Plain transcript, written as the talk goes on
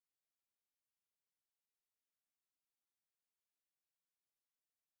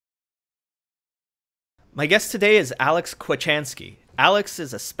My guest today is Alex Kwechansky. Alex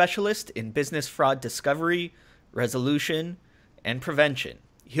is a specialist in business fraud discovery, resolution, and prevention.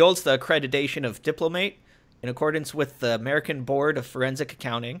 He holds the accreditation of Diplomate in accordance with the American Board of Forensic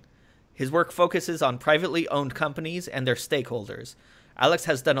Accounting. His work focuses on privately owned companies and their stakeholders. Alex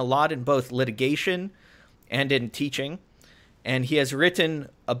has done a lot in both litigation and in teaching, and he has written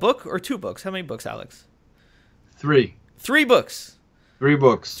a book or two books. How many books, Alex? Three. 3 books. 3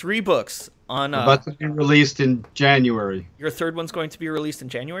 books. 3 books. About to be released in January. Your third one's going to be released in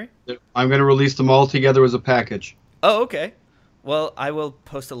January? I'm going to release them all together as a package. Oh, okay. Well, I will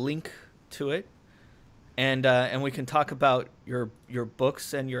post a link to it, and we can talk about your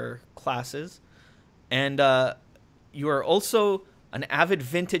books and your classes. And you are also an avid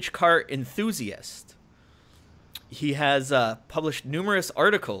vintage car enthusiast. He has published numerous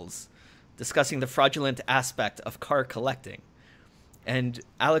articles discussing the fraudulent aspect of car collecting. And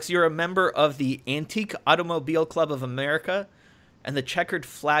Alex, you're a member of the Antique Automobile Club of America and the Checkered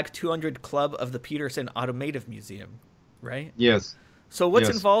Flag 200 Club of the Peterson Automotive Museum, right? Yes. So what's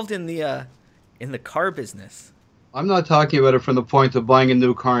involved in the car business? I'm not talking about it from the point of buying a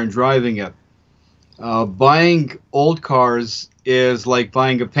new car and driving it. Buying old cars is like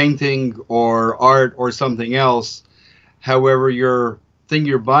buying a painting or art or something else. However, your thing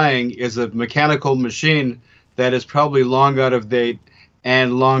you're buying is a mechanical machine that is probably long out of date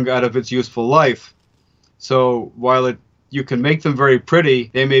and long out of its useful life. So while you can make them very pretty,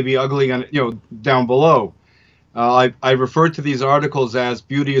 they may be ugly down below. I refer to these articles as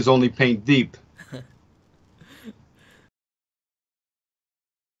beauty is only paint deep.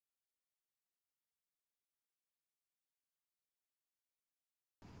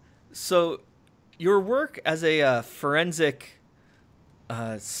 So your work as a forensic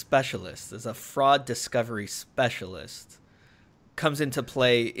specialist, as a fraud discovery specialist, comes into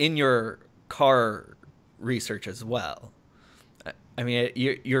play in your car research as well. I mean,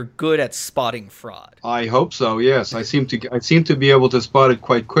 you're good at spotting fraud. I hope so. Yes, I seem to be able to spot it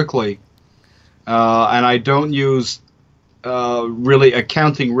quite quickly, and I don't use really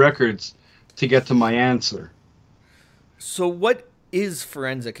accounting records to get to my answer. So, what is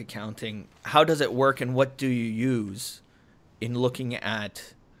forensic accounting? How does it work, and what do you use in looking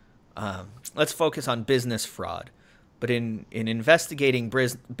at? Let's focus on business fraud. But in investigating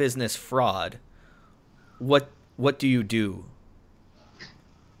business fraud, what do you do?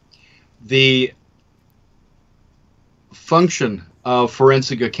 The function of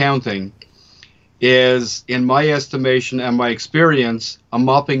forensic accounting is, in my estimation and my experience, a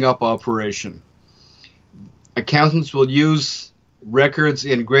mopping up operation. Accountants will use records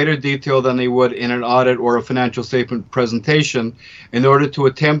in greater detail than they would in an audit or a financial statement presentation in order to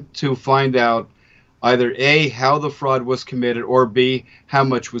attempt to find out either A, how the fraud was committed, or B, how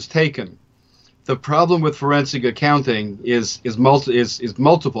much was taken. The problem with forensic accounting is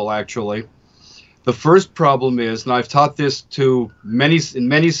multiple, actually. The first problem is, and I've taught this in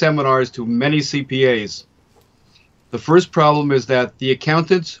many seminars to many CPAs, the first problem is that the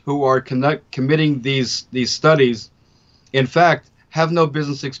accountants who are committing these studies, in fact, have no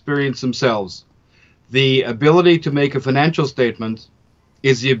business experience themselves. The ability to make a financial statement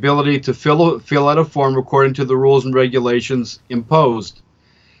is the ability to fill out a form according to the rules and regulations imposed.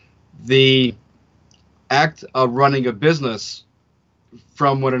 The act of running a business,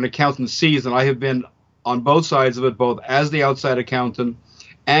 from what an accountant sees, and I have been on both sides of it, both as the outside accountant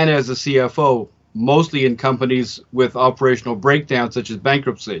and as a CFO, mostly in companies with operational breakdowns such as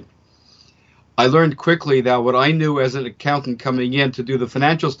bankruptcy. I learned quickly that what I knew as an accountant coming in to do the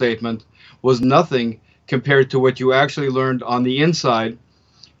financial statement was nothing compared to what you actually learned on the inside.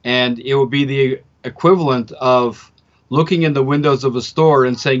 And it would be the equivalent of looking in the windows of a store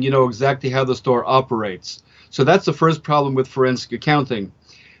and saying, you know exactly how the store operates. So that's the first problem with forensic accounting.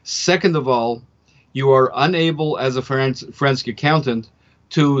 Second of all, you are unable as a forensic accountant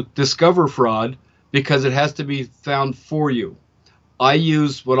to discover fraud because it has to be found for you. I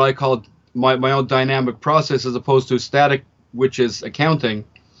use what I call my own dynamic process as opposed to static, which is accounting.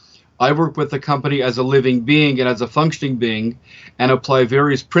 I work with the company as a living being and as a functioning being and apply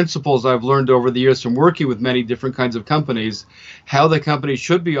various principles I've learned over the years from working with many different kinds of companies, how the company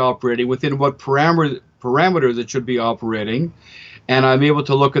should be operating, within what parameters it should be operating. And I'm able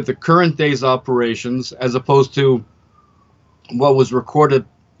to look at the current day's operations as opposed to what was recorded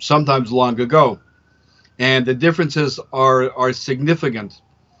sometimes long ago. And the differences are significant.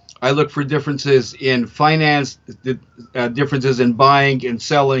 I look for differences in finance, differences in buying and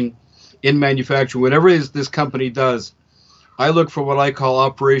selling, in manufacturing, whatever it is this company does. I look for what I call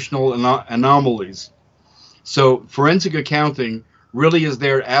operational anomalies. So forensic accounting really is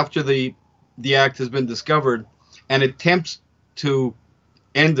there after the the act has been discovered and attempts to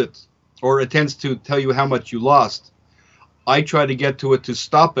end it or attempts to tell you how much you lost, I try to get to it to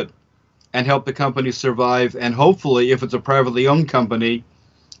stop it and help the company survive, and hopefully, if it's a privately owned company,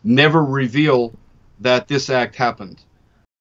 never reveal that this act happened.